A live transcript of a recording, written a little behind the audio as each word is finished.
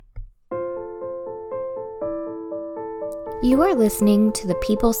You are listening to the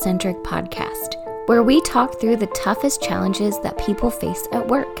People Centric Podcast, where we talk through the toughest challenges that people face at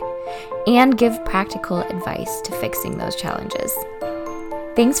work and give practical advice to fixing those challenges.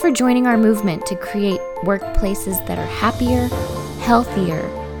 Thanks for joining our movement to create workplaces that are happier, healthier,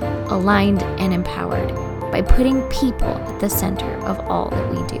 aligned, and empowered by putting people at the center of all that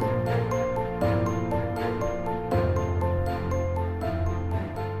we do.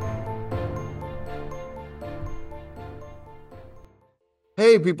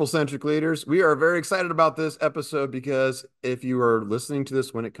 Hey, people-centric leaders. We are very excited about this episode because if you are listening to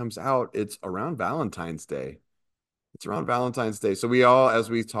this when it comes out, it's around Valentine's Day. It's around Valentine's Day. So we all, as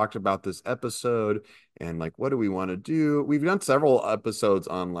we talked about this episode and like, what do we want to do? We've done several episodes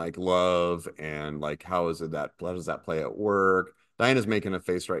on like love and like, how does that play at work? Diana's making a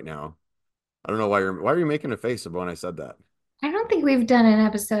face right now. I don't know why are you making a face when I said that? I don't think we've done an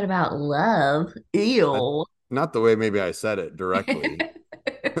episode about love. Ew. Not the way maybe I said it directly.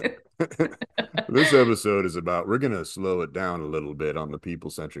 This episode is about, we're going to slow it down a little bit on the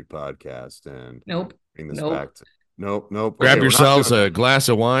People-Centric Podcast and Nope. bring this Nope. back to, nope. Grab Okay, yourselves a glass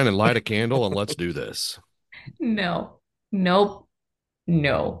of wine and light a candle and let's do this. No. Nope.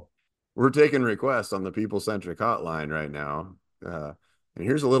 No. we're taking requests on the People-Centric hotline right now. And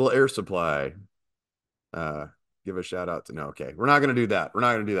here's a little air supply. Give a shout out to, no, okay. We're not going to do that.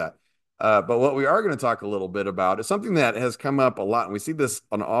 But what we are going to talk a little bit about is something that has come up a lot, and we see this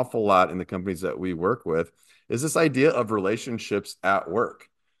an awful lot in the companies that we work with, is this idea of relationships at work.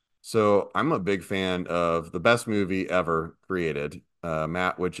 So I'm a big fan of the best movie ever created,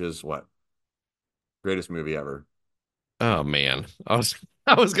 Matt, which is what? Greatest movie ever. Oh man, I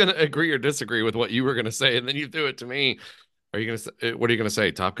was gonna agree or disagree with what you were gonna say, and then you threw it to me. Are you gonna? What are you gonna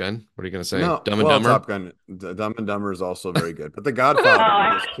say? Top Gun? What are you gonna say? No, Dumb and Dumber. Top Gun. Dumb and Dumber is also very good, but The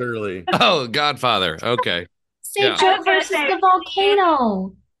Godfather is clearly. Oh, Godfather. Okay. Say Yeah. Joe versus the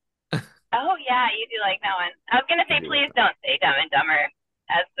volcano. Oh, yeah, you do like that one. I was going to say, please don't say Dumb and Dumber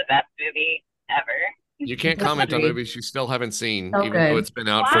as the best movie ever. You can't comment on movies you still haven't seen, So even good. though it's been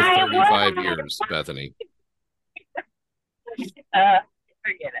out for Why? 35 years, Bethany.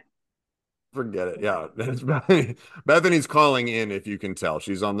 Forget it. Forget it. Yeah, that's Bethany. Bethany's calling in, if you can tell.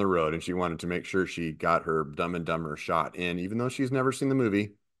 She's on the road, and she wanted to make sure she got her Dumb and Dumber shot in, even though she's never seen the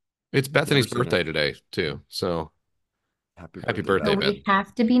movie. It's Bethany's Never seen birthday it. today too, so Happy Happy birthday, birthday, Do Beth. we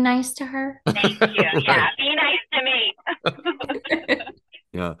have to be nice to her? Thank you. Yeah, be nice to me.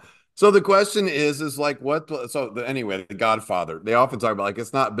 Yeah. So the question is like what? Anyway, The Godfather. They often talk about like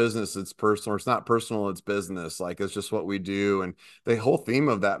it's not business, it's personal. Or it's not personal, it's business. Like it's just what we do. And the whole theme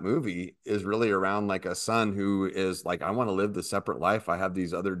of that movie is really around like a son who is like, I want to live the separate life. I have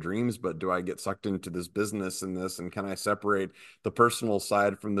these other dreams, but do I get sucked into this business and this? And can I separate the personal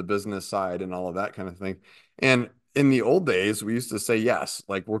side from the business side and all of that kind of thing? And in the old days, we used to say yes,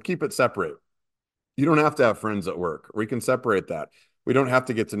 like we'll keep it separate. You don't have to have friends at work. We can separate that. We don't have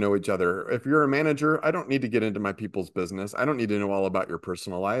to get to know each other. If you're a manager, I don't need to get into my people's business. I don't need to know all about your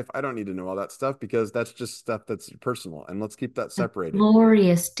personal life. I don't need to know all that stuff because that's just stuff that's personal. And let's keep that separated.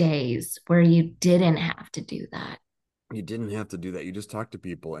 Glorious days where you didn't have to do that. You didn't have to do that. You just talk to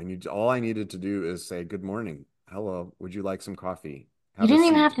people, and all I needed to do is say, "Good morning, hello. Would you like some coffee?" You didn't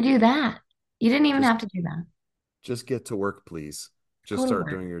even have to do that. You didn't even have to do that. Just get to work, please. Just Go to start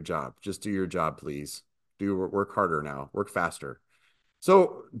work. doing your job. Just do your job, please. Work harder now. Work faster.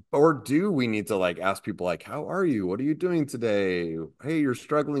 So, or do we need to like ask people like, how are you? What are you doing today? Hey, you're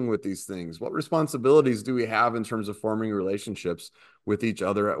struggling with these things. What responsibilities do we have in terms of forming relationships with each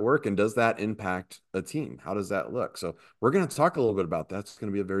other at work? And does that impact a team? How does that look? So we're going to talk a little bit about that. It's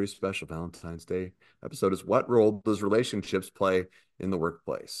going to be a very special Valentine's Day episode. Is what role does relationships play in the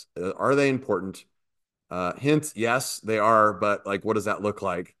workplace? Are they important? Hint, yes, they are. But like, what does that look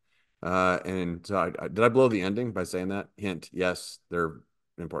like? Did I blow the ending by saying that? Hint, yes, they're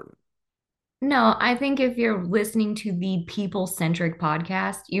important. No, I think if you're listening to the people-centric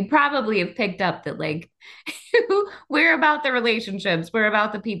podcast, you probably have picked up that like we're about the relationships, we're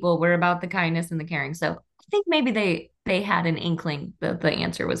about the people, we're about the kindness and the caring. So I think maybe they had an inkling that the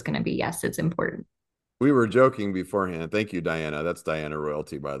answer was going to be yes, it's important. We were joking beforehand. Thank you, Diana. That's Diana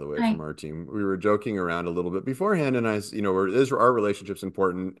Royalty, by the way, Hi. from our team. We were joking around a little bit beforehand, and is our relationships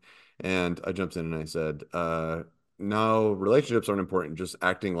important? And I jumped in and I said, no, relationships aren't important. Just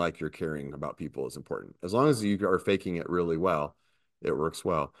acting like you're caring about people is important. As long as you are faking it really well, it works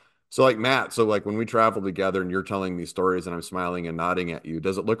well. So like Matt, so like when we travel together and you're telling me stories and I'm smiling and nodding at you,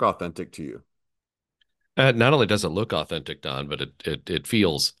 does it look authentic to you? Not only does it look authentic, Don, but it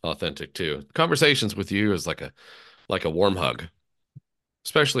feels authentic too. Conversations with you is like a warm hug.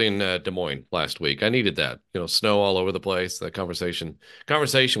 especially in Des Moines last week. I needed that. Snow all over the place. That conversation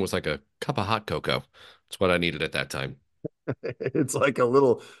was like a cup of hot cocoa. That's what I needed at that time. It's like a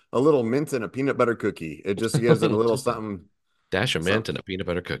little mint and a peanut butter cookie. It just gives it a little Just a something, dash of mint some, and a peanut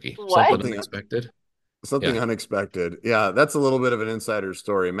butter cookie. What? Something something unexpected. something Yeah. unexpected. Yeah, that's a little bit of an insider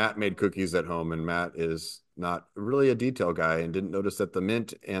story. Matt made cookies at home, and Matt is not really a detail guy and didn't notice that the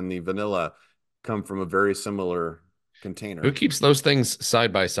mint and the vanilla come from a very similar Who container. keeps those things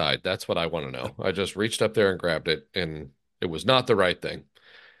side by side? That's what I want to know. I just reached up there and grabbed it, and it was not the right thing.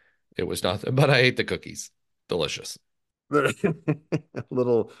 It was not, but I ate the cookies. Delicious. A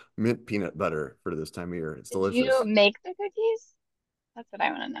little mint peanut butter for this time of year. It's Did you delicious. make the cookies? That's what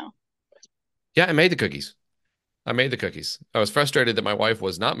I want to know. Yeah, I made the cookies. I made the cookies. I was frustrated that my wife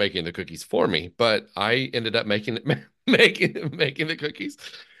was not making the cookies for me, but I ended up making making the cookies.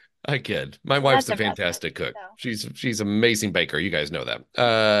 I kid. My Well, wife's that's a impressive. fantastic cook. So, She's an amazing baker. You guys know that.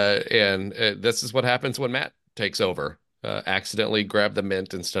 And this is what happens when Matt takes over. Accidentally grab the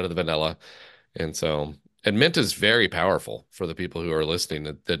mint instead of the vanilla, and so and mint is very powerful for the people who are listening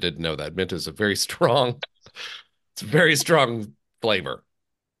that didn't know that mint is a very strong. It's a very strong flavor.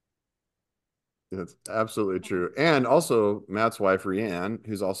 It's absolutely true. And also, Matt's wife, Rianne,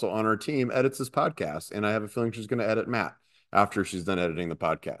 who's also on our team, edits this podcast. And I have a feeling she's going to edit Matt after she's done editing the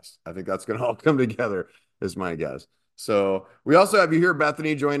podcast. I think that's going to all come together, is my guess. So we also have you here,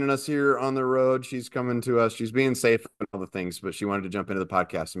 Bethany, joining us here on the road. She's coming to us. She's being safe and all the things, but she wanted to jump into the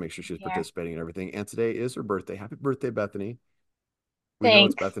podcast and make sure she's here. participating and everything. And today is her birthday. Happy birthday, Bethany. We know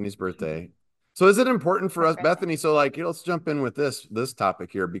it's Thanks. Bethany's birthday. So is it important for us, Perfect. Bethany? So like, let's jump in with this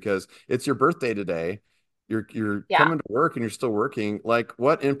topic here because it's your birthday today. You're Yeah. coming to work and you're still working. Like,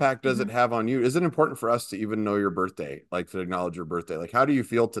 what impact does it Mhm. have on you? Is it important for us to even know your birthday, like to acknowledge your birthday? Like, how do you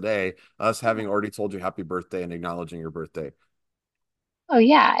feel today, us having already told you happy birthday and acknowledging your birthday? Oh,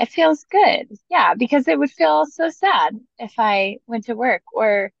 yeah, it feels good. Yeah, because it would feel so sad if I went to work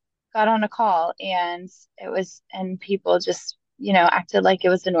or got on a call and people just, acted like it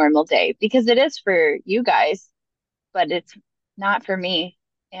was a normal day because it is for you guys, but it's not for me.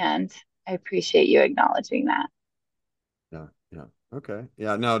 And I appreciate you acknowledging that. Yeah, yeah. Okay.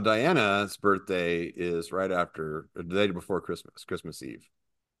 Yeah. Now Diana's birthday is right after the day before Christmas, Christmas Eve.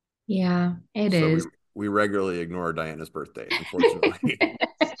 Yeah, it So is. we regularly ignore Diana's birthday, unfortunately.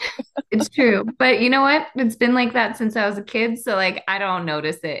 It's true. But you know what? It's been like that since I was a kid. So like I don't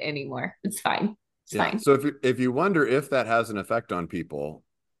notice it anymore. It's fine. It's Yeah. fine. So if you wonder if that has an effect on people,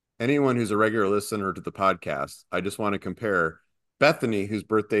 anyone who's a regular listener to the podcast, I just want to compare Bethany, whose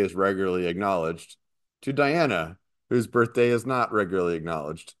birthday is regularly acknowledged, to Diana, whose birthday is not regularly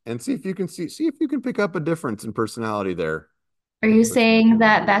acknowledged, and see if you can pick up a difference in personality there. Are you Between the saying two.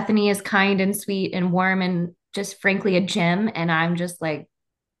 that Bethany is kind and sweet and warm and just frankly a gem and I'm just like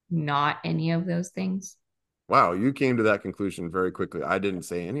not any of those things? Wow, you came to that conclusion very quickly. I didn't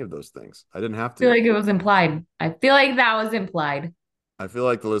say any of those things. I didn't have I feel to. like it was implied. I feel like that was implied. I feel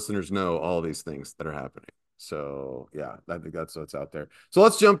like the listeners know all these things that are happening. So yeah, I think that's what's out there. So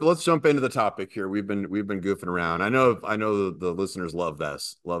let's jump into the topic here. We've been goofing around. I know the listeners love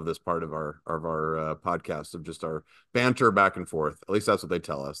this part of our podcast of just our banter back and forth. At least that's what they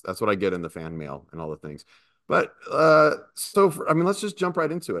tell us. That's what I get in the fan mail and all the things. But let's just jump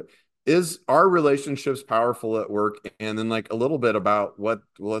right into it. Is our relationships powerful at work? And then like a little bit about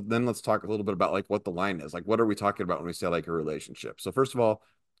then let's talk a little bit about like what the line is. Like what are we talking about when we say like a relationship? So first of all,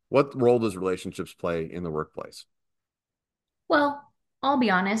 what role does relationships play in the workplace? Well, I'll be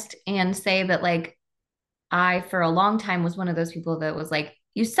honest and say that like I for a long time was one of those people that was like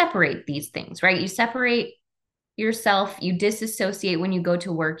you separate these things, right? You separate yourself, you disassociate when you go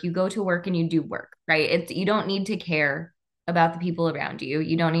to work. You go to work and you do work, right? It's you don't need to care about the people around you.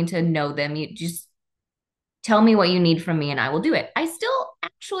 You don't need to know them. You just tell me what you need from me and I will do it. I still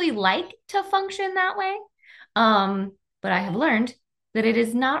actually like to function that way. But I have learned that it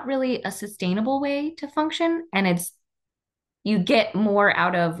is not really a sustainable way to function and it's you get more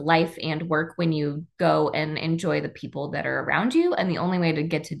out of life and work when you go and enjoy the people that are around you. And the only way to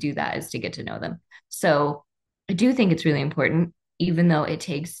get to do that is to get to know them. So I do think it's really important, even though it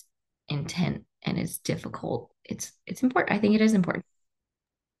takes intent and is difficult. It's important. I think it is important.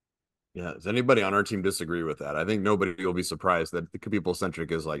 Yeah. Does anybody on our team disagree with that? I think nobody will be surprised that the people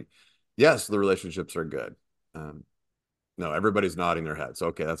centric is like, yes, the relationships are good. No, everybody's nodding their heads.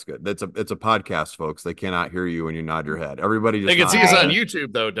 Okay, that's good. It's a podcast, folks. They cannot hear you when you nod your head. Everybody just They can nod see their us on Right. head.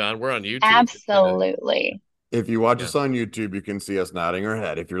 YouTube though, Don. We're on YouTube. Absolutely. If you watch Yeah. us on YouTube, you can see us nodding our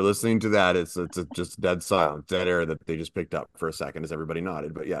head. If you're listening to that, just dead silent, dead air that they just picked up for a second as everybody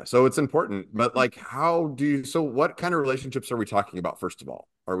nodded. But yeah, so it's important. But like, how do you? So, what kind of relationships are we talking about? First of all,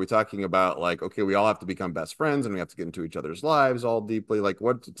 are we talking about like, okay, we all have to become best friends and we have to get into each other's lives all deeply? Like,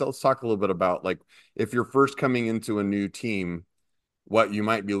 what? So let's talk a little bit about like if you're first coming into a new team, what you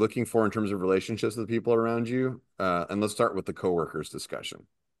might be looking for in terms of relationships with the people around you. And let's start with the coworkers discussion.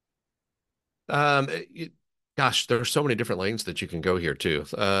 Um, it- Gosh, there's so many different lanes that you can go here too.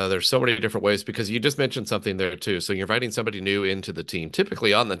 There's so many different ways because you just mentioned something there too. So you're inviting somebody new into the team.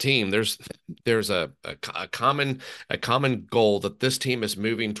 Typically on the team, there's a common goal that this team is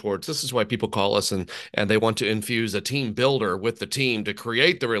moving towards. This is why people call us and they want to infuse a team builder with the team to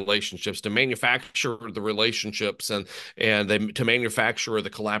create the relationships, to manufacture the relationships, and they to manufacture the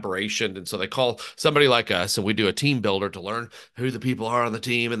collaboration. And so they call somebody like us, and we do a team builder to learn who the people are on the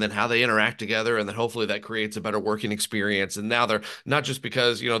team and then how they interact together, and then hopefully that creates a better working experience. And now they're not just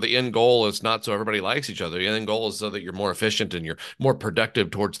because the end goal is not so everybody likes each other. The end goal is so that you're more efficient and you're more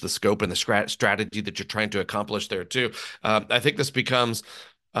productive towards the scope and the strategy that you're trying to accomplish there too. I think this becomes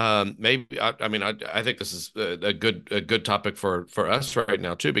maybe I mean I think this is a good topic for us right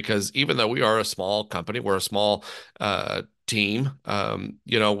now too, because even though we are a small company, we're a small team.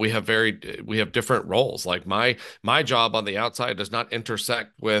 We have different roles. Like my job on the outside does not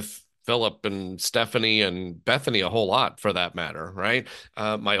intersect with Philip and Stephanie and Bethany a whole lot for that matter, right?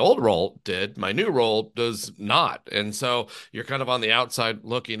 My old role did, my new role does not. And so you're kind of on the outside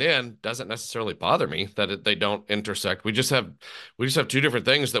looking in. Doesn't necessarily bother me that they don't intersect. We just have two different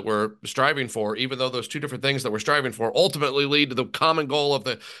things that we're striving for, even though those two different things that we're striving for ultimately lead to the common goal of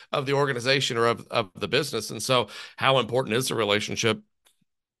the organization or of the business. And so how important is the relationship,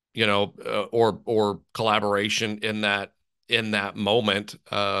 or collaboration in that moment,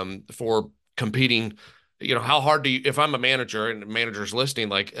 for competing? How hard do you, if I'm a manager and managers listening,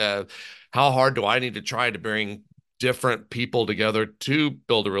 like, how hard do I need to try to bring different people together to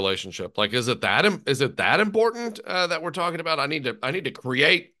build a relationship? Like, is it that important, that we're talking about? I need to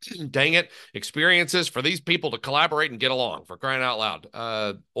create, dang it, experiences for these people to collaborate and get along, for crying out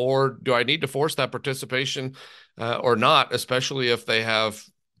loud. Or do I need to force that participation, or not, especially if they have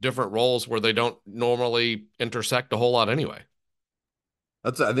different roles where they don't normally intersect a whole lot anyway?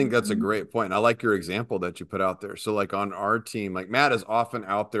 I think that's a great point. I like your example that you put out there. So like on our team, like Matt is often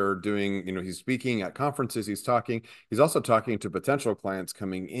out there doing, he's speaking at conferences, he's talking, he's also talking to potential clients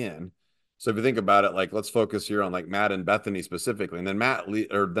coming in. So if you think about it, like let's focus here on like Matt and Bethany specifically, and then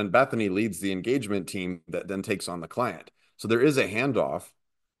then Bethany leads the engagement team that then takes on the client. So there is a handoff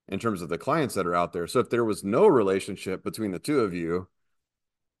in terms of the clients that are out there. So if there was no relationship between the two of you,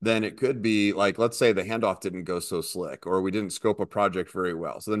 then it could be like, let's say the handoff didn't go so slick, or we didn't scope a project very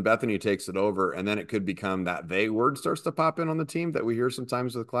well. So then Bethany takes it over, and then it could become that they word starts to pop in on the team that we hear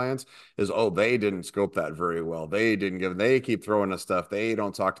sometimes with clients is, oh, they didn't scope that very well. They keep throwing us stuff. They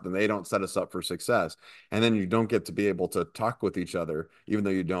don't talk to them. They don't set us up for success. And then you don't get to be able to talk with each other, even though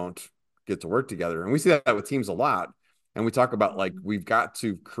you don't get to work together. And we see that with teams a lot. And we talk about like, we've got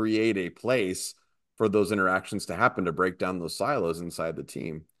to create a place for those interactions to happen to break down those silos inside the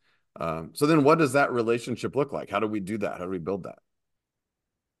team. So then what does that relationship look like? How do we do that? How do we build that?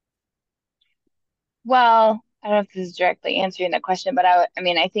 Well, I don't know if this is directly answering the question, but I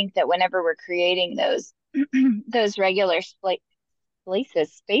mean, I think that whenever we're creating those those regular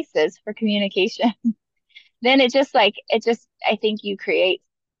spaces for communication, then I think you create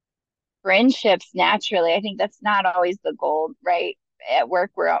friendships naturally. I think that's not always the goal, right? At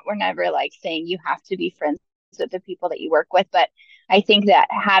work, we're never like saying you have to be friends with the people that you work with, but I think that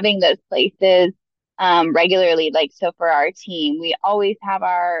having those places regularly, like so for our team, we always have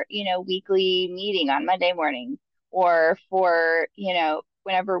our weekly meeting on Monday morning, or for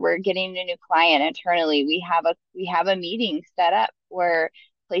whenever we're getting a new client internally, we have a meeting set up for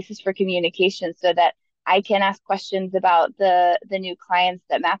places for communication so that I can ask questions about the new clients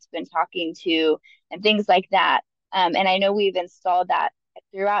that Matt's been talking to and things like that. And I know we've installed that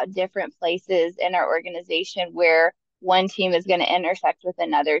throughout different places in our organization where one team is going to intersect with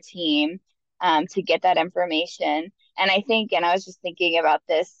another team to get that information. And I was just thinking about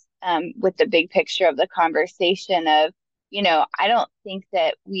this with the big picture of the conversation of, I don't think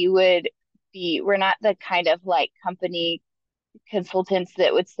that we're not the kind of like company consultants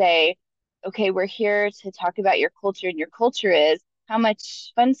that would say, okay, we're here to talk about your culture, and your culture is how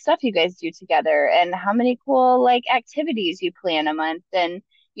much fun stuff you guys do together and how many cool like activities you plan a month. And,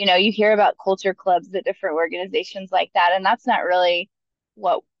 you hear about culture clubs at different organizations like that. And that's not really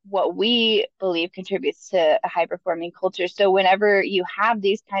what we believe contributes to a high performing culture. So whenever you have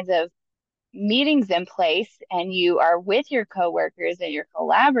these kinds of meetings in place and you are with your coworkers and you're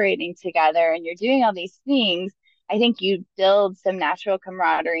collaborating together and you're doing all these things, I think you build some natural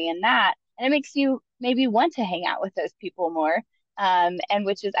camaraderie in that. And it makes you maybe want to hang out with those people more. And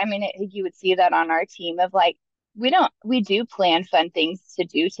which is, I mean, I think you would see that on our team of like, we do plan fun things to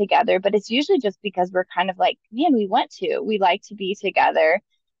do together, but it's usually just because we're kind of like, man, we like to be together,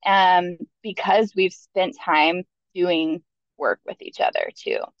 because we've spent time doing work with each other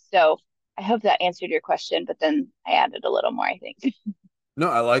too. So I hope that answered your question, but then I added a little more, I think. No,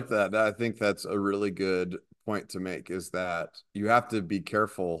 I like that. I think that's a really good point to make, is that you have to be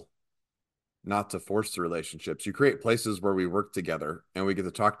careful not to force the relationships. You create places where we work together and we get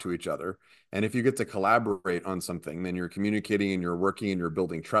to talk to each other. And if you get to collaborate on something, then you're communicating and you're working and you're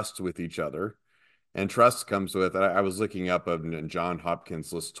building trust with each other. And trust comes with, I was looking up and John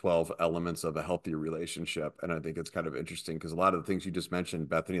Hopkins lists 12 elements of a healthy relationship. And I think it's kind of interesting because a lot of the things you just mentioned,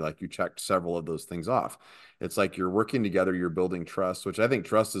 Bethany, like you checked several of those things off. It's like you're working together, you're building trust, which I think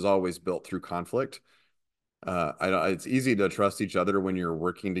trust is always built through conflict. It's easy to trust each other when you're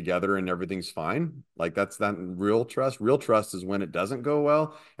working together and everything's fine. Like that's not real trust. Real trust is when it doesn't go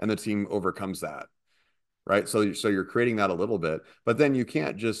well and the team overcomes that. Right. So you're creating that a little bit, but then you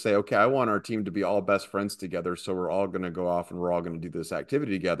can't just say, okay, I want our team to be all best friends together. So we're all going to go off and we're all going to do this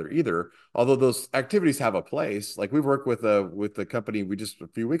activity together either. Although those activities have a place. Like we've worked with the company we just a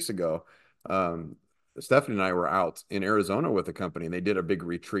few weeks ago. Stephanie and I were out in Arizona with a company and they did a big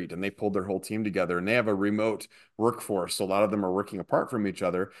retreat and they pulled their whole team together and they have a remote workforce. So a lot of them are working apart from each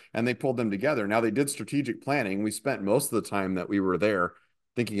other and they pulled them together. Now they did strategic planning. We spent most of the time that we were there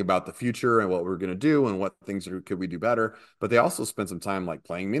thinking about the future and what we're going to do and what things could we do better. But they also spent some time like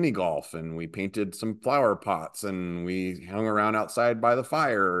playing mini golf and we painted some flower pots and we hung around outside by the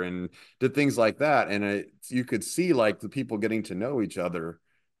fire and did things like that. And you could see like the people getting to know each other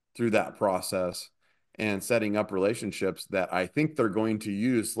through that process and setting up relationships that I think they're going to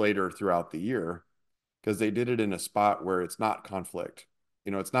use later throughout the year because they did it in a spot where it's not conflict.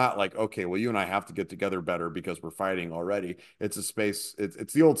 It's not like, okay, well, you and I have to get together better because we're fighting already. It's a space.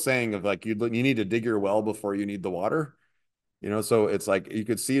 It's the old saying of like, you need to dig your well before you need the water. So it's like you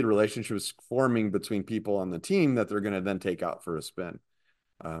could see relationships forming between people on the team that they're going to then take out for a spin.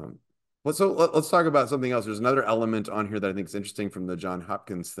 Let's talk about something else. There's another element on here that I think is interesting from the John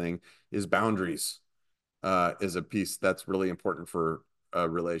Hopkins thing is boundaries. Is a piece that's really important for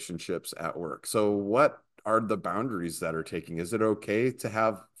relationships at work. So what are the boundaries that are taking? Is it okay to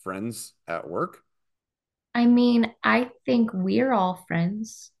have friends at work? I mean, I think we're all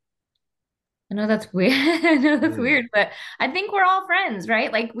friends. I know that's weird. I know that's Mm. weird, but I think we're all friends,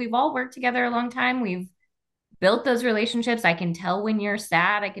 right? Like we've all worked together a long time. We've built those relationships. I can tell when you're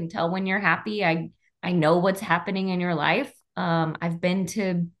sad. I can tell when you're happy. I know what's happening in your life. I've been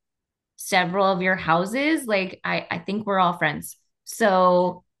to several of your houses. Like I think we're all friends.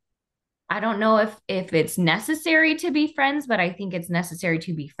 So I don't know if it's necessary to be friends, but I think it's necessary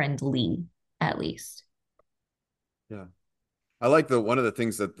to be friendly at least. Yeah. I like one of the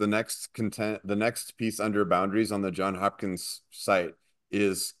things that the next piece under boundaries on the John Hopkins site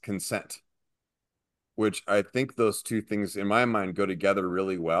is consent, which I think those two things in my mind go together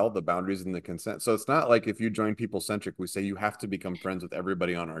really well, the boundaries and the consent. So it's not like if you join People Centric, we say you have to become friends with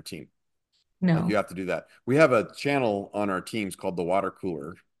everybody on our team. Like No. you have to do that. We have a channel on our teams called the water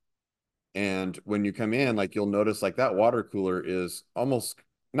cooler. And when you come in, like you'll notice like that water cooler is almost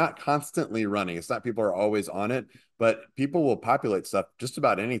not constantly running. It's not people are always on it, but people will populate stuff just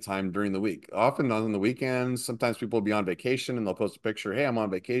about any time during the week. Often on the weekends, sometimes people will be on vacation and they'll post a picture, hey, I'm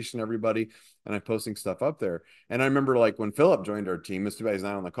on vacation, everybody. And I'm posting stuff up there. And I remember like when Philip joined our team, Mr. Bay's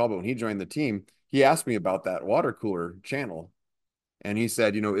not on the call, but when he joined the team, he asked me about that water cooler channel. And he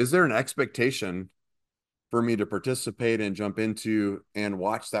said, is there an expectation for me to participate and jump into and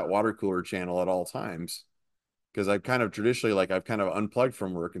watch that water cooler channel at all times? Because I've kind of traditionally, like I've kind of unplugged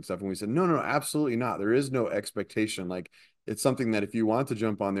from work and stuff. And we said, no, absolutely not. There is no expectation. Like it's something that if you want to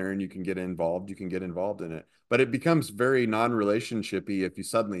jump on there and you can get involved, you can get involved in it. But it becomes very non-relationshipy if you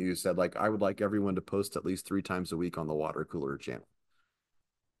said like, I would like everyone to post at least 3 times a week on the water cooler channel.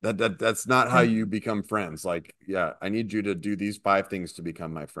 That's not how you become friends. Like, yeah, I need you to do these 5 things to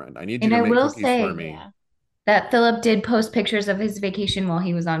become my friend. I need you And to I make will cookies for say me. Yeah. that Philip did post pictures of his vacation while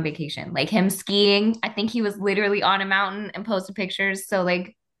he was on vacation, like him skiing. I think he was literally on a mountain and posted pictures. So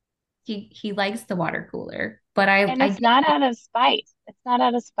like he likes the water cooler. But And I it's not out of spite. It's not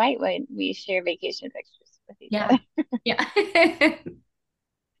out of spite when we share vacation pictures with each yeah. other. Yeah.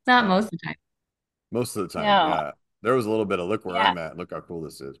 Not Yeah. most of the time. Most of the time, No, yeah. There was a little bit of look where yeah, I'm at, look how cool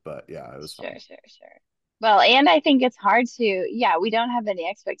this is. But yeah, it was sure, fun. sure, sure. Well, and I think it's hard to, yeah, we don't have any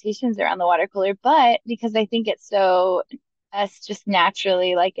expectations around the water cooler, but because I think it's so us just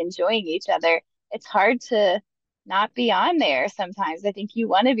naturally like enjoying each other, it's hard to not be on there sometimes. I think you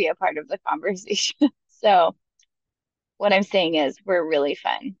want to be a part of the conversation. So what I'm saying is we're really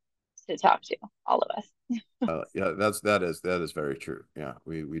fun to talk to, all of us. Yeah, that is very true. Yeah,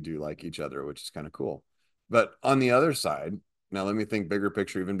 we do like each other, which is kind of cool. But on the other side, now let me think bigger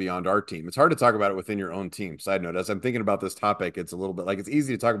picture, even beyond our team. It's hard to talk about it within your own team. Side note, as I'm thinking about this topic, it's a little bit like it's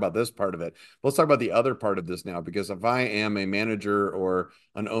easy to talk about this part of it. But let's talk about the other part of this now, because if I am a manager or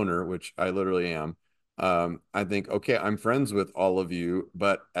an owner, which I literally am, I think, okay, I'm friends with all of you,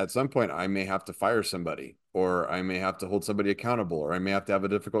 but at some point I may have to fire somebody, or I may have to hold somebody accountable, or I may have to have a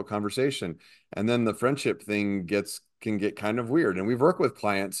difficult conversation. And then the friendship thing can get kind of weird. And we've worked with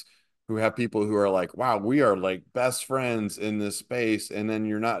clients who have people who are like, wow, we are like best friends in this space. And then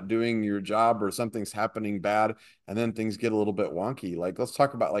you're not doing your job, or something's happening bad. And then things get a little bit wonky. Like, let's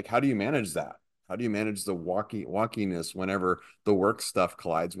talk about like, how do you manage that? How do you manage the wonkiness whenever the work stuff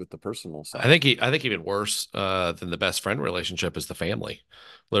collides with the personal side? I think even worse than the best friend relationship is the family.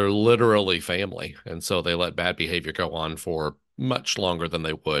 They're literally family, and so they let bad behavior go on for much longer than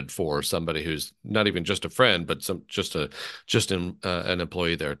they would for somebody who's not even just a friend, but an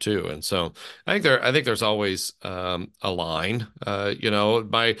employee there too. And so I think there's always a line.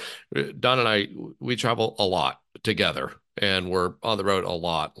 My Don and I, we travel a lot together. And we're on the road a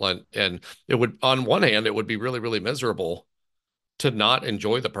lot. And it would, on one hand, it would be really, really miserable to not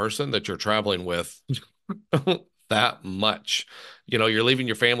enjoy the person that you're traveling with that much. You're leaving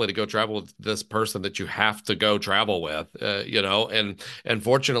your family to go travel with this person that you have to go travel with, and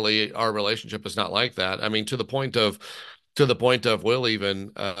fortunately our relationship is not like that. I mean, to the point of we'll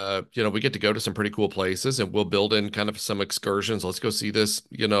even we get to go to some pretty cool places, and we'll build in kind of some excursions. Let's go see this,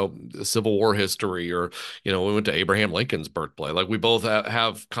 Civil War history, or we went to Abraham Lincoln's birthplace. Like, we both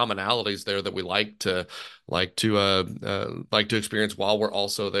have commonalities there that we like to experience while we're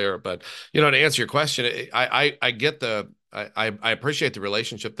also there. But to answer your question, I get I appreciate the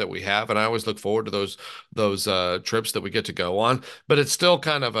relationship that we have, and I always look forward to those trips that we get to go on. But it's still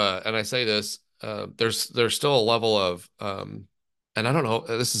kind of and I say this, there's still a level of and I don't know,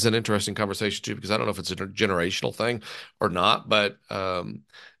 this is an interesting conversation too, because I don't know if it's a generational thing or not, but uh,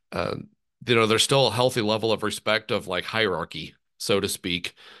 there's still a healthy level of respect of like hierarchy, so to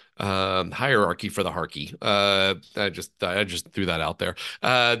speak. Hierarchy for the harky. I just threw that out there.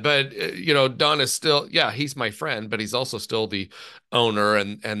 But Don is still, yeah, he's my friend, but he's also still the owner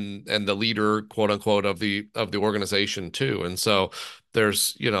and the leader, quote unquote, of the organization too. And so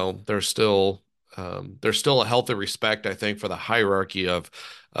there's still a healthy respect, I think, for the hierarchy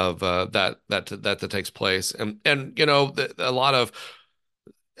that takes place. And a lot of,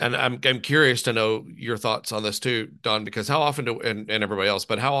 and I'm curious to know your thoughts on this too, Don, because how often and everybody else,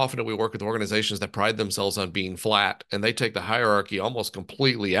 but how often do we work with organizations that pride themselves on being flat, and they take the hierarchy almost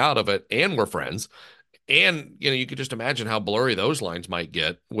completely out of it, and we're friends. And you could just imagine how blurry those lines might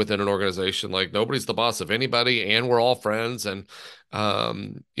get within an organization. Like, nobody's the boss of anybody, and we're all friends. And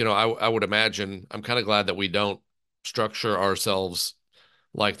I would imagine, I'm kind of glad that we don't structure ourselves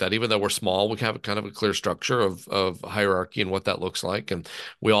like that. Even though we're small, we have kind of a clear structure of hierarchy and what that looks like. And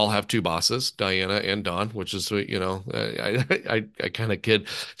we all have two bosses, Diana and Don, which is, I kind of kid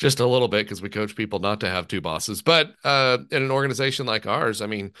just a little bit because we coach people not to have two bosses. But in an organization like ours, I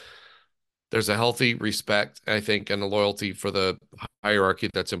mean, there's a healthy respect, I think, and a loyalty for the hierarchy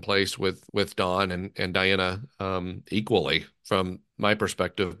that's in place with Don and Diana, equally from my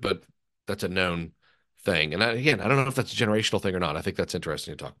perspective, but that's a known thing. And again, I don't know if that's a generational thing or not. I think that's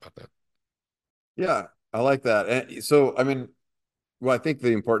interesting to talk about that. Yeah, I like that. And so, I mean, well, I think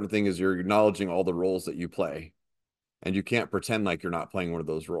the important thing is you're acknowledging all the roles that you play, and you can't pretend like you're not playing one of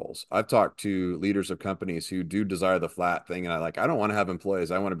those roles. I've talked to leaders of companies who do desire the flat thing, and I don't want to have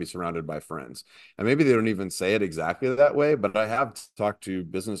employees. I want to be surrounded by friends. And maybe they don't even say it exactly that way, but I have talked to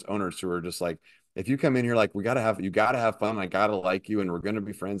business owners who are just like, if you come in here like you got to have fun, I got to like you, and we're going to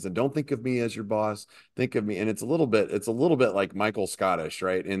be friends, and don't think of me as your boss, think of me. And it's a little bit like Michael Scottish,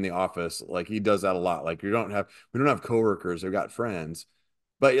 right, in The Office. Like, he does that a lot. Like, we don't have coworkers, we've got friends.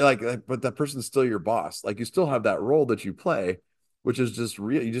 But you're like, but that person's still your boss. Like, you still have that role that you play, which is just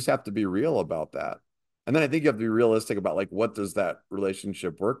real. You just have to be real about that. And then I think you have to be realistic about like, what does that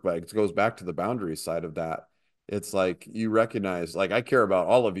relationship work like? It goes back to the boundary side of that. It's like, you recognize, like, I care about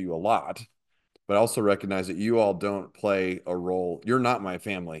all of you a lot, but I also recognize that you all don't play a role. You're not my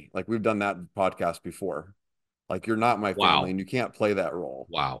family. Like, we've done that podcast before. Like, you're not my family, Wow. and you can't play that role.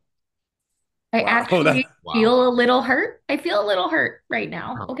 Wow. I Wow. Oh, that actually Wow. feel a little hurt. I feel a little hurt right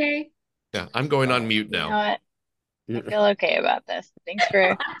now. Okay. Yeah, I'm going on Well, mute you know now. what? I feel okay about this. Thanks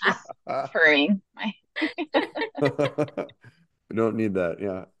for just furring my. We don't need that.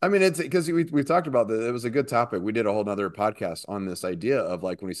 Yeah. I mean, it's because we've talked about that. It was a good topic. We did a whole nother podcast on this idea of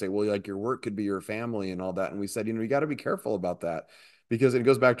like when we say, well, like your work could be your family and all that. And we said, you got to be careful about that because it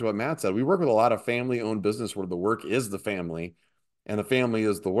goes back to what Matt said. We work with a lot of family owned business where the work is the family and the family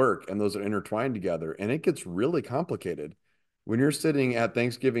is the work, and those are intertwined together. And it gets really complicated when you're sitting at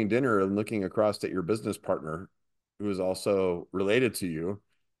Thanksgiving dinner and looking across at your business partner who is also related to you.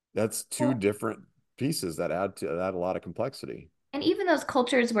 That's two Well, different pieces that add a lot of complexity. and even those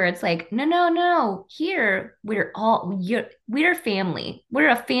cultures where it's like, no, no, no, here we're family. We're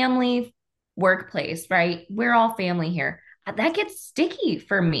a family workplace, right? We're all family here. That gets sticky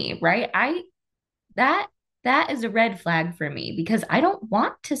for me, right? That that is a red flag for me because I don't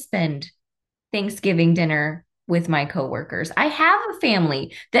want to spend Thanksgiving dinner with my coworkers. I have a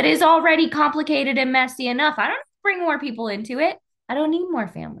family that is already complicated and messy enough. I don't bring more people into it. I don't need more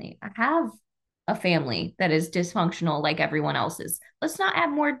family. I have a family that is dysfunctional like everyone else's. Let's not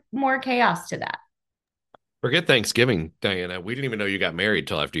add more chaos to that. Forget Thanksgiving, Diana. We didn't even know you got married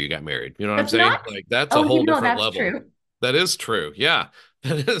till after you got married. You know what I'm That's saying? not. Like that's a Oh, whole different that's level. true. That is true. Yeah.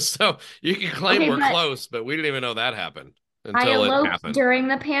 That is so you can claim Okay, we're but close, but we didn't even know that happened I until it eloped happened. during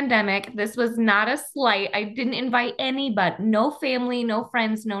the pandemic. This was not a slight. I didn't invite anybody, no family, no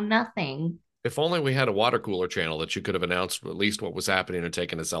friends, no nothing. If only we had a water cooler channel that you could have announced at least what was happening and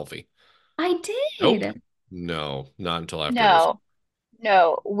taken a selfie. I Nope. did. No, not until after it was. No,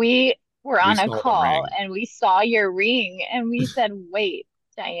 no, we were We on a saw the call ring. and we saw your ring and we said, wait,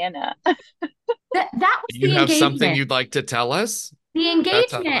 Diana. That was You the have something engagement. you'd like to tell us? The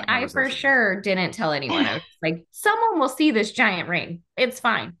That's how engagement, that I for conversation is. sure didn't tell anyone. I was like, someone will see this giant ring. It's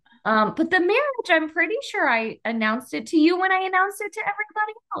fine. But the marriage, I'm pretty sure I announced it to you when I announced it to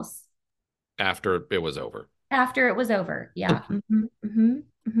everybody else After it was over. after it was over. Yeah.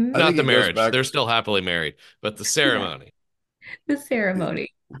 I Not think the it goes marriage. back. They're still happily married, but the Yeah. ceremony. The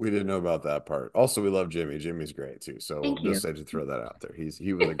ceremony. We didn't know about that part. Also, we love Jimmy. Jimmy's great too. So Thank you. just had to throw that out there. He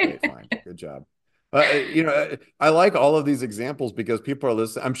was a great find. Good job. I like all of these examples because people are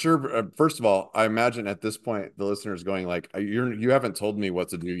listening. I'm sure. First of all, I imagine at this point the listeners going like, you haven't told me what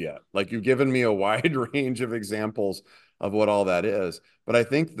to do yet. Like you've given me a wide range of examples of what all that is. But I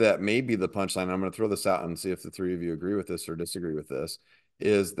think that maybe the punchline. I'm going to throw this out and see if the three of you agree with this or disagree with this.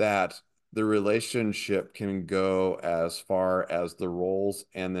 Is that the relationship can go as far as the roles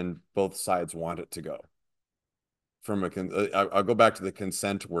and then both sides want it to go. I'll go back to the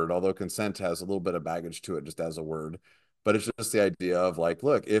consent word, although consent has a little bit of baggage to it just as a word. But it's just the idea of like,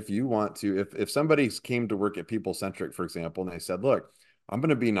 look, if you want to, if somebody came to work at People Centric, for example, and they said, look, I'm going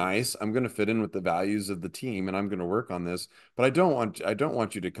to be nice, I'm going to fit in with the values of the team, and I'm going to work on this, but I don't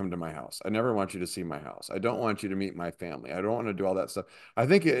want you to come to my house. I never want you to see my house. I don't want you to meet my family. I don't want to do all that stuff. I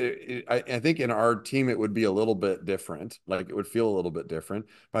think in our team it would be a little bit different, like it would feel a little bit different.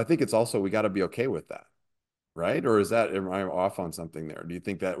 But I think it's also we got to be okay with that, right? Or is that, am I off on something there? Do you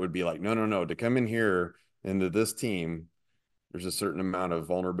think that would be like, no, no, no, to come in here into this team, there's a certain amount of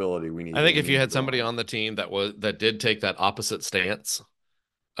vulnerability I think we if you need to had go somebody on. on the team that did take that opposite stance,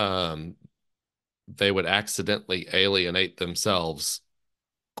 um, they would accidentally alienate themselves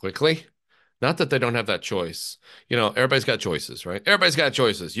quickly. Not that they don't have that choice. You know, everybody's got choices, right? Everybody's got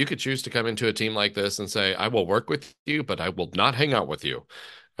choices. You could choose to come into a team like this and say, I will work with you, but I will not hang out with you.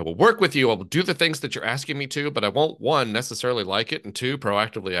 I will work with you. I will do the things that you're asking me to, but I won't, one, necessarily like it, and two,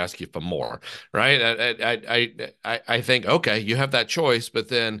 proactively ask you for more, right? I think, okay, you have that choice, but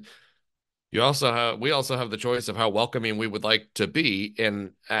then we also have the choice of how welcoming we would like to be.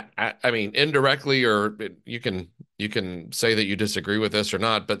 And I mean, indirectly, or you can say that you disagree with this or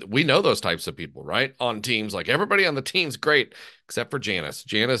not, but we know those types of people, right? On teams, like everybody on the team's great, except for Janice.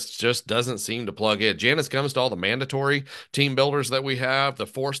 Janice just doesn't seem to plug in. Janice comes to all the mandatory team builders that we have, the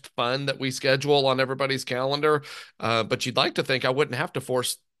forced fun that we schedule on everybody's calendar. But you'd like to think I wouldn't have to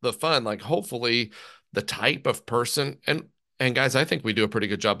force the fun. Like hopefully the type of person and guys, I think we do a pretty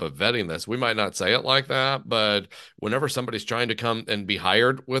good job of vetting this. We might not say it like that, but whenever somebody's trying to come and be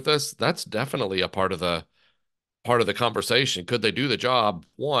hired with us, that's definitely a part of the conversation. Could they do the job?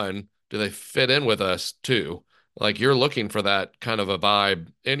 One, do they fit in with us? Two, like you're looking for that kind of a vibe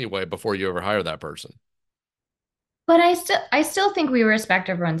anyway before you ever hire that person. But I still think we respect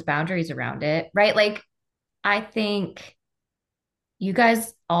everyone's boundaries around it, right? Like I think you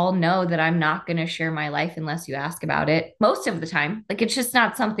guys all know that I'm not going to share my life unless you ask about it most of the time. Like it's just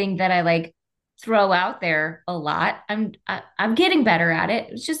not something that I like throw out there a lot. I'm getting better at it.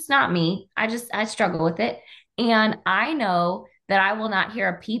 It's just not me. I struggle with it. And I know that I will not hear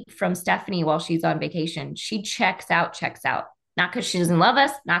a peep from Stephanie while she's on vacation. She checks out, checks out. Not because she doesn't love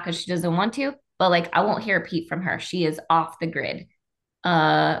us, not because she doesn't want to, but like I won't hear a peep from her. She is off the grid.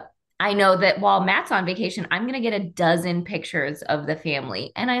 Uh, I know that while Matt's on vacation, I'm gonna get a dozen pictures of the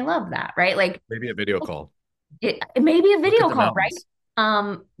family, and I love that, right? Like Maybe a video call. it may be a Look at video the call, right?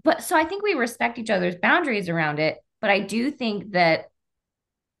 mountains. But so I think we respect each other's boundaries around it, but I do think that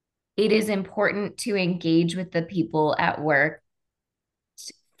it is important to engage with the people at work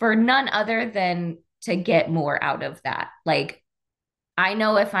for none other than to get more out of that. Like I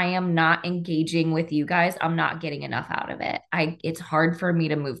know if I am not engaging with you guys, I'm not getting enough out of it. It's hard for me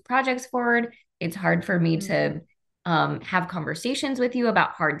to move projects forward. It's hard for me to have conversations with you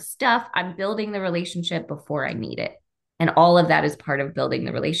about hard stuff. I'm building the relationship before I need it. And all of that is part of building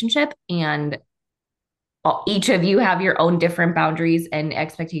the relationship. And each of you have your own different boundaries and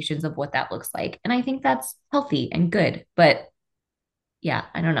expectations of what that looks like. And I think that's healthy and good. But yeah,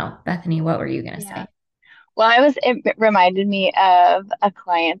 I don't know. Bethany, what were you going to Yeah. say? Well, it reminded me of a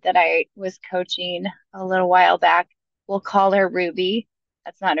client that I was coaching a little while back. We'll call her Ruby.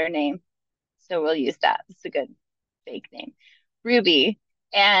 That's not her name. So we'll use that. It's a good fake name. Ruby.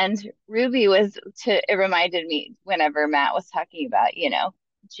 And Ruby it reminded me whenever Matt was talking about,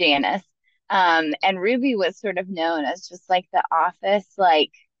 Janice. And Ruby was sort of known as just like the office,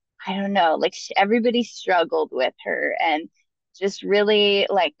 like, I don't know, like everybody struggled with her and just really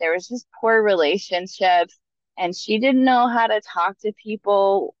like there was just poor relationships and she didn't know how to talk to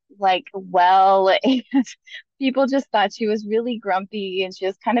people like well and people just thought she was really grumpy and she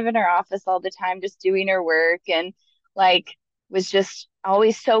was kind of in her office all the time just doing her work and like was just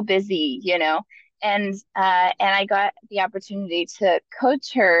always so busy, and I got the opportunity to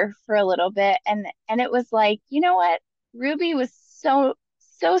coach her for a little bit and it was like, you know what? Ruby was so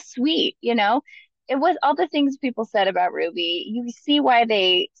sweet, it was all the things people said about Ruby. You see why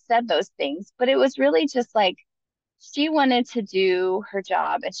they said those things, but it was really just like she wanted to do her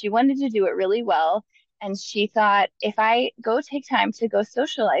job and she wanted to do it really well. And she thought, if I go take time to go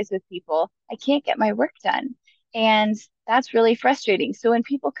socialize with people, I can't get my work done. And that's really frustrating. So when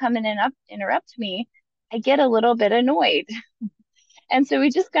people come in and interrupt me, I get a little bit annoyed. And so we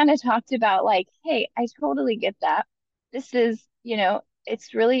just kind of talked about like, hey, I totally get that. This is,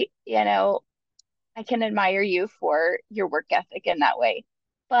 it's really, I can admire you for your work ethic in that way.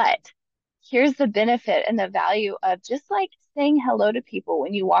 But here's the benefit and the value of just like saying hello to people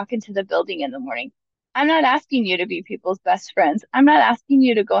when you walk into the building in the morning. I'm not asking you to be people's best friends. I'm not asking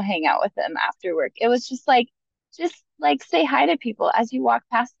you to go hang out with them after work. It was just like say hi to people as you walk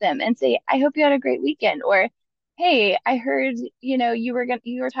past them and say, I hope you had a great weekend. Or, hey, I heard, you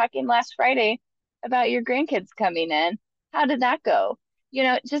were talking last Friday about your grandkids coming in. How did that go?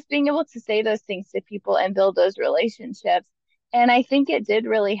 Just being able to say those things to people and build those relationships. And I think it did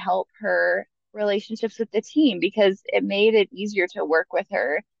really help her relationships with the team because it made it easier to work with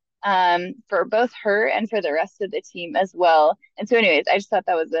her for both her and for the rest of the team as well. And so, anyways, I just thought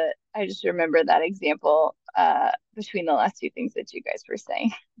I just remember that example between the last two things that you guys were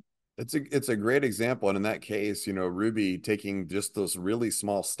saying. It's a great example. And in that case, Ruby taking just those really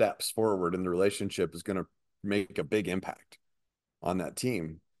small steps forward in the relationship is going to make a big impact on that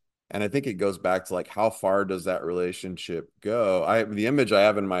team. And I think it goes back to like how far does that relationship go? The image I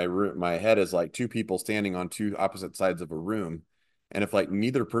have in my head is like two people standing on two opposite sides of a room. And if like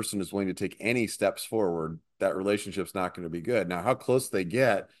neither person is willing to take any steps forward, that relationship's not going to be good. Now, how close they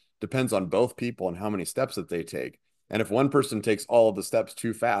get depends on both people and how many steps that they take. And if one person takes all of the steps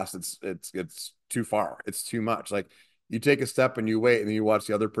too fast, it's too far. It's too much. Like you take a step and you wait and then you watch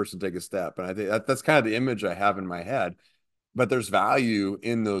the other person take a step. And I think that's kind of the image I have in my head. But there's value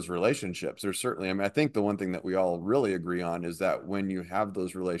in those relationships. There's certainly, I think the one thing that we all really agree on is that when you have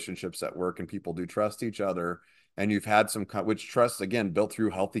those relationships at work and people do trust each other and you've had which trust, again, built through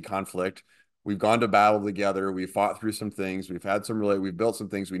healthy conflict. We've gone to battle together. We've fought through some things. We've built some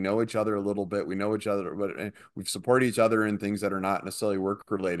things. We know each other a little bit. We know each other, but we've supported each other in things that are not necessarily work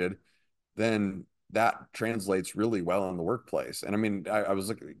related. Then that translates really well in the workplace. And I was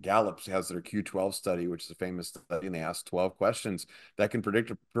looking at Gallup has their Q12 study, which is a famous study, and they asked 12 questions that can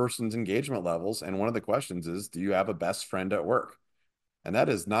predict a person's engagement levels. And one of the questions is, do you have a best friend at work? And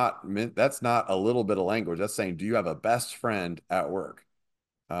that's not a little bit of language. That's saying, do you have a best friend at work?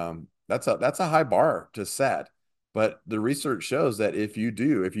 That's a high bar to set. But the research shows that if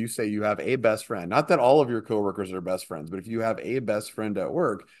you say you have a best friend, not that all of your coworkers are best friends, but if you have a best friend at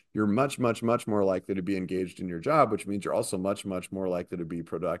work, you're much, much, much more likely to be engaged in your job, which means you're also much, much more likely to be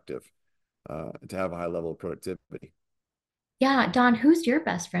productive, to have a high level of productivity. Yeah, Don, who's your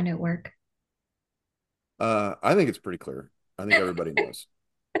best friend at work? I think it's pretty clear. I think everybody knows.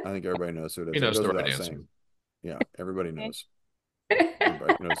 I think everybody knows who it He is. It knows goes the right without answer. saying. Yeah, everybody Okay. knows.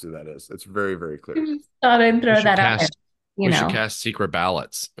 Everybody knows who that is. It's very, very clear. Just thought I'd We throw should that out there. cast You we should know, cast secret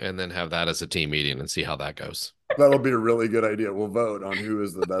ballots and then have that as a team meeting and see how that goes. That'll be a really good idea. We'll vote on who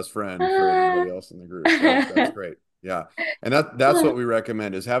is the best friend for everybody else in the group. That's great. Yeah. And that's what we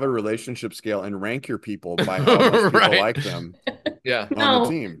recommend is have a relationship scale and rank your people by how much people Right. like them Yeah. on the no,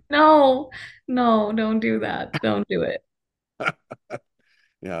 team. no, don't do that. Don't do it.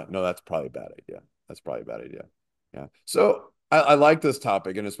 Yeah, no, that's probably a bad idea. That's probably a bad idea. Yeah. So I like this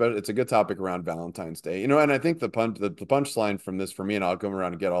topic, and especially it's a good topic around Valentine's Day. And I think the punchline from this for me, and I'll come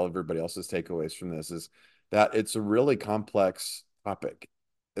around and get all everybody else's takeaways from this, is that it's a really complex topic.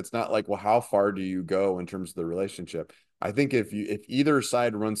 It's not like, well, how far do you go in terms of the relationship? I think if either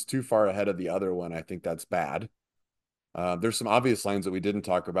side runs too far ahead of the other one, I think that's bad. There's some obvious lines that we didn't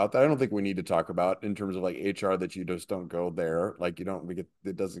talk about that I don't think we need to talk about in terms of like HR that you just don't go there. Like you don't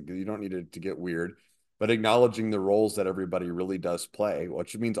you don't need it to get weird, but acknowledging the roles that everybody really does play,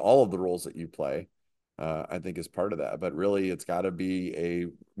 which means all of the roles that you play, I think is part of that. But really, it's got to be a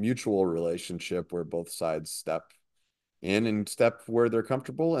mutual relationship where both sides step in and step where they're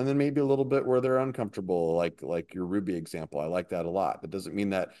comfortable and then maybe a little bit where they're uncomfortable, like your Ruby example. I like that a lot. That doesn't mean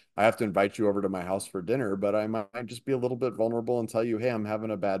that I have to invite you over to my house for dinner, but I might just be a little bit vulnerable and tell you, hey, I'm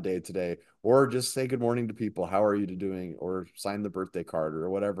having a bad day today, or just say good morning to people, how are you doing, or sign the birthday card or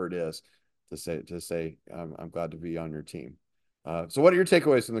whatever it is to say I'm glad to be on your team. So what are your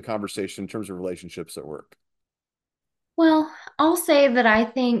takeaways from the conversation in terms of relationships at work? Well, I'll say that I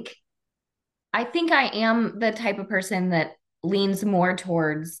think I am the type of person that leans more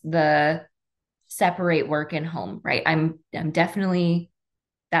towards the separate work and home, right? I'm definitely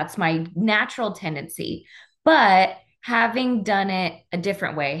that's my natural tendency. But having done it a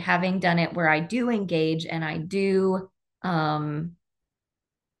different way, having done it where I do engage and I do um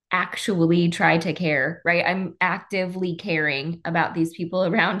actually try to care, right? I'm actively caring about these people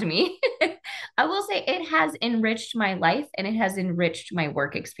around me. I will say it has enriched my life and it has enriched my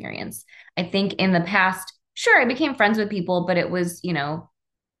work experience. I think in the past, sure, I became friends with people, but it was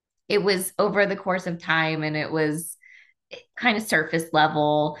over the course of time and it was kind of surface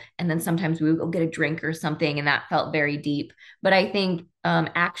level. And then sometimes we would go get a drink or something, and that felt very deep. But I think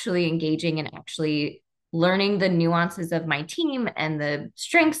actually engaging and actually learning the nuances of my team and the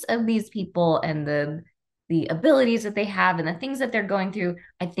strengths of these people and the abilities that they have and the things that they're going through,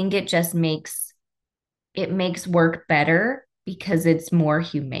 I think it makes work better because it's more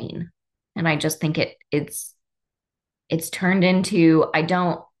humane. And I just think it's turned into I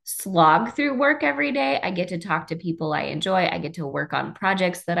don't slog through work every day. I get to talk to people I enjoy. I get to work on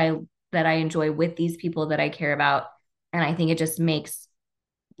projects that I enjoy with these people that I care about. And I think it just makes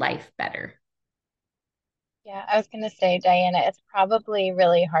life better. Yeah, I was going to say, Diana, it's probably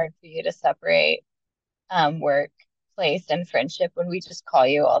really hard for you to separate workplace and friendship when we just call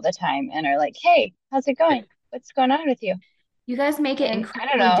you all the time and are like, hey, how's it going? What's going on with you? You guys make it And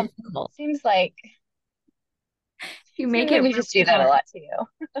I don't incredibly know, difficult. seems like You seems make like it we just do really that a hard. lot to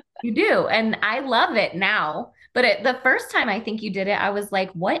you. You do. And I love it now. But the first time I think you did it, I was like,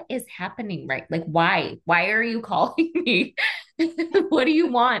 what is happening, right? Like, why? Why are you calling me? What do you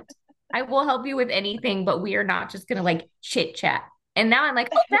want? I will help you with anything, but we are not just going to like chit chat. And now I'm like,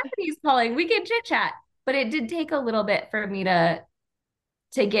 oh, Bethany's calling. We can chit chat. But it did take a little bit for me to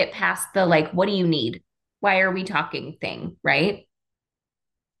get past the like, what do you need? Why are we talking thing, right?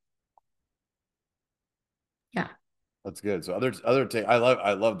 Yeah. That's good. So other take I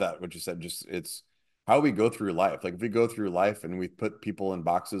love that what you said. Just it's how we go through life. Like if we go through life and we put people in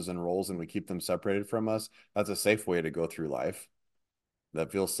boxes and roles and we keep them separated from us, that's a safe way to go through life.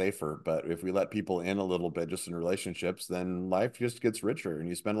 That feels safer. But if we let people in a little bit just in relationships, then life just gets richer and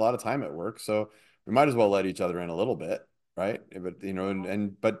you spend a lot of time at work. So we might as well let each other in a little bit, right? But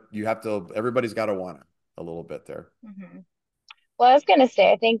but you have to everybody's got to want it a little bit there. Hmm. Well, I was going to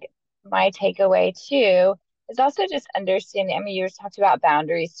say, I think my takeaway too is also just understanding. I mean, you talked about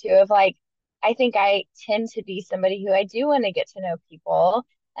boundaries too, of like, I think I tend to be somebody who I do want to get to know people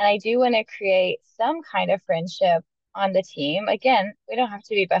and I do want to create some kind of friendship on the team. Again, we don't have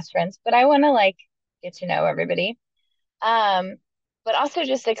to be best friends, but I want to like get to know everybody. Um, but also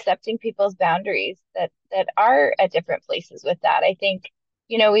just accepting people's boundaries that are at different places with that. I think,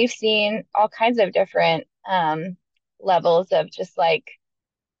 we've seen all kinds of different levels of just like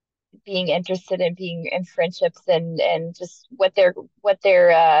being interested in being in friendships and just what their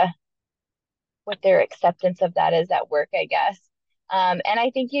acceptance of that is at work, I guess. And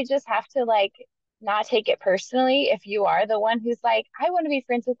I think you just have to like not take it personally if you are the one who's like, I want to be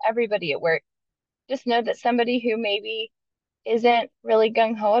friends with everybody at work. Just know that somebody who maybe isn't really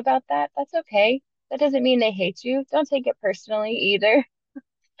gung-ho about that, that's okay. That doesn't mean they hate you. Don't take it personally either.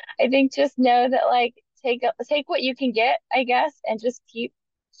 I think just know that like take what you can get, I guess, and just keep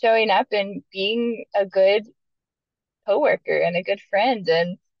showing up and being a good coworker and a good friend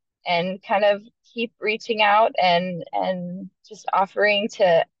and kind of keep reaching out and just offering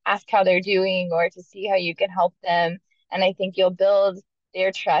to ask how they're doing or to see how you can help them. And I think you'll build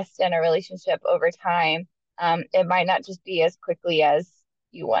their trust and a relationship over time. It might not just be as quickly as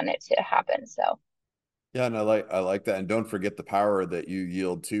you want it to happen. So Yeah, and I like that. And don't forget the power that you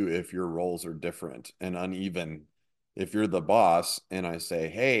yield to if your roles are different and uneven. If you're the boss and I say,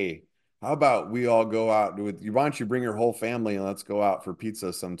 hey, how about we all go out with you? Why don't you bring your whole family and let's go out for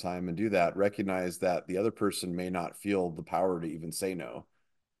pizza sometime and do that? Recognize that the other person may not feel the power to even say no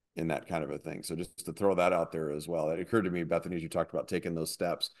in that kind of a thing. So just to throw that out there as well. It occurred to me, Bethany, as you talked about taking those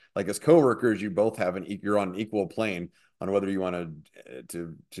steps. Like as coworkers, you both have you're on an equal plane on whether you want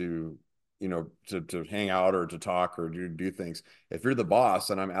to to hang out or to talk or do things. If you're the boss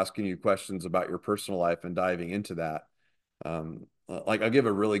and I'm asking you questions about your personal life and diving into that, like I'll give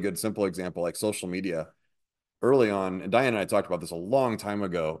a really good simple example, like social media. Early on, and Diane and I talked about this a long time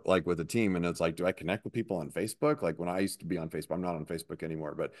ago, like with a team, and it's like, do I connect with people on Facebook? Like when I used to be on Facebook, I'm not on Facebook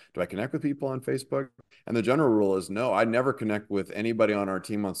anymore, but do I connect with people on Facebook? And the general rule is no, I never connect with anybody on our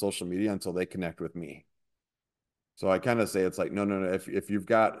team on social media until they connect with me. So I kind of say it's like, no, no, no.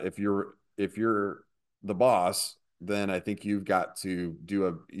 If you're the boss, then I think you've got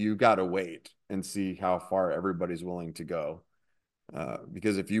to wait and see how far everybody's willing to go.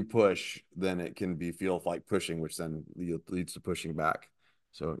 Because if you push, then it can feel like pushing, which then leads to pushing back.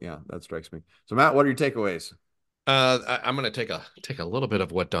 So yeah, that strikes me. So Matt, what are your takeaways? I'm going to take a little bit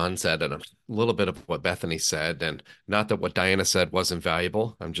of what Don said and a little bit of what Bethany said, and not that what Diana said wasn't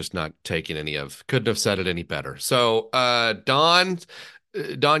valuable. I'm just not taking any of. Couldn't have said it any better. So, Don,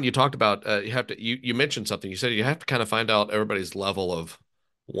 you talked about you mentioned something. You said you have to kind of find out everybody's level of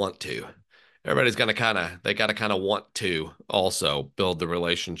want to. Everybody's gonna they got to kind of want to also build the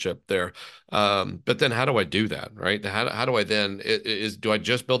relationship there. But then how do I do that, right? How do I then do I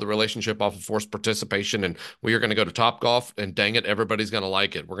just build the relationship off of forced participation and we are going to go to Top Golf and dang it, everybody's going to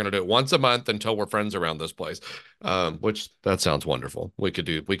like it. We're going to do it once a month until we're friends around this place. Which that sounds wonderful. We could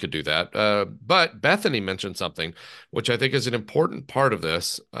do that. But Bethany mentioned something which I think is an important part of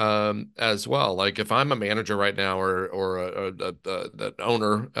this as well. Like if I'm a manager right now or an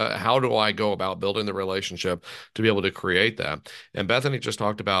owner, how do I go about building the relationship to be able to create that? And Bethany just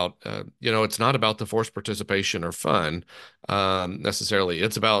talked about, it's not about the forced participation or fun necessarily.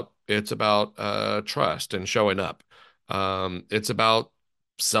 It's about trust and showing up. It's about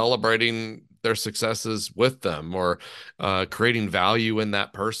celebrating their successes with them or creating value in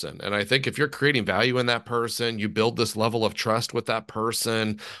that person. And I think if you're creating value in that person, you build this level of trust with that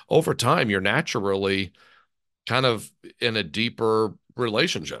person over time, you're naturally kind of in a deeper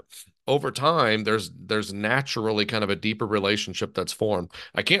relationship. Over time, there's naturally kind of a deeper relationship that's formed.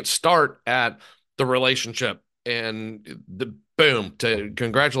 I can't start at the relationship and the boom to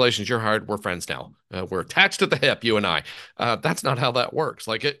congratulations, you're hired. We're friends now. We're attached at the hip, you and I. That's not how that works.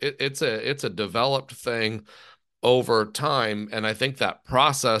 Like it's a developed thing over time, and I think that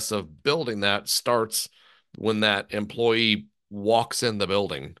process of building that starts when that employee walks in the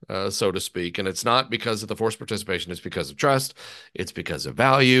building, so to speak. And it's not because of the forced participation, it's because of trust, it's because of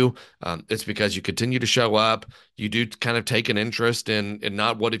value, it's because you continue to show up. You do kind of take an interest in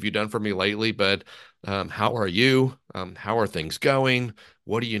not what have you done for me lately, but how are you? How are things going?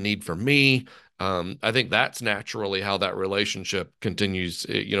 What do you need from me? I think that's naturally how that relationship continues,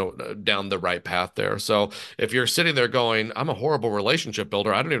 down the right path there. So if you're sitting there going, I'm a horrible relationship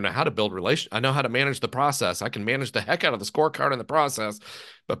builder. I don't even know how to build relation. I know how to manage the process. I can manage the heck out of the scorecard in the process,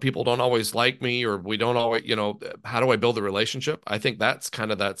 but people don't always like me, or we don't always, how do I build the relationship? I think that's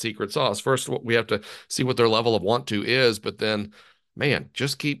kind of that secret sauce. First, we have to see what their level of want to is, but then man,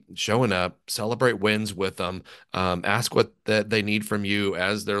 just keep showing up, celebrate wins with them, ask what that they need from you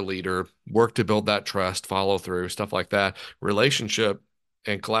as their leader, work to build that trust, follow through, stuff like that. Relationship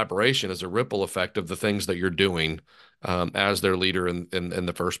and collaboration is a ripple effect of the things that you're doing as their leader in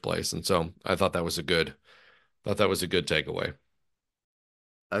the first place. And so I thought that was a good takeaway.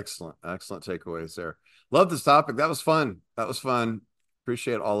 Excellent, excellent takeaways there. Love this topic. That was fun. That was fun.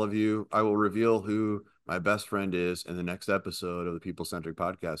 Appreciate all of you. I will reveal who my best friend is in the next episode of the People Centric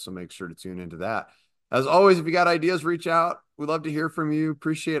Podcast. So make sure to tune into that. As always, if you got ideas, reach out. We'd love to hear from you.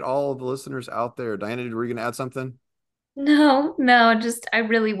 Appreciate all of the listeners out there. Diana, were you going to add something? No, just I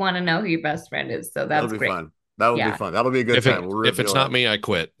really want to know who your best friend is. So That'll that's be great. fun. That will be Yeah. fun. That'll be a good If time. We'll if it's reveal not it. me, I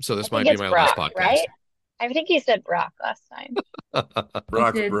quit. So I this think might be it's my last Brock, podcast. right? I think he said Brock last time.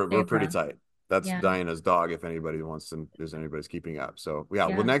 Brock, did we're say pretty Brock. tight. That's Yeah. Diana's dog. If anybody wants to, if anybody's keeping up. So yeah,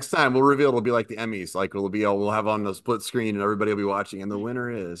 Yeah. well, next time we'll reveal. It'll be like the Emmys. Like we'll have on the split screen and everybody will be watching. And the winner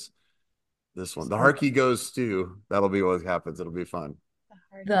is this one. The Harkey goes Stu. That'll be what happens. It'll be fun.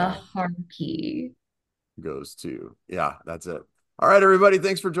 The Harkey goes to. Yeah, that's it. All right, everybody.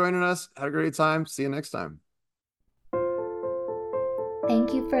 Thanks for joining us. Had a great time. See you next time.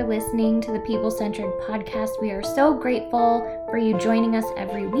 Thank you for listening to the People Centered Podcast. We are so grateful for you joining us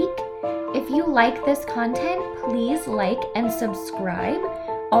every week. If you like this content, please like and subscribe.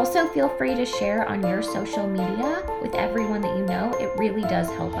 Also, feel free to share on your social media with everyone that you know. It really does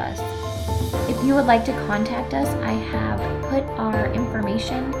help us. If you would like to contact us, I have put our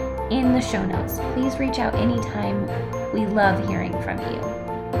information in the show notes. Please reach out anytime. We love hearing from you.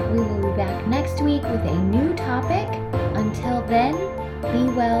 We will be back next week with a new topic. Until then,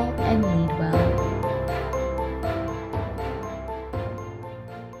 be well and lead well.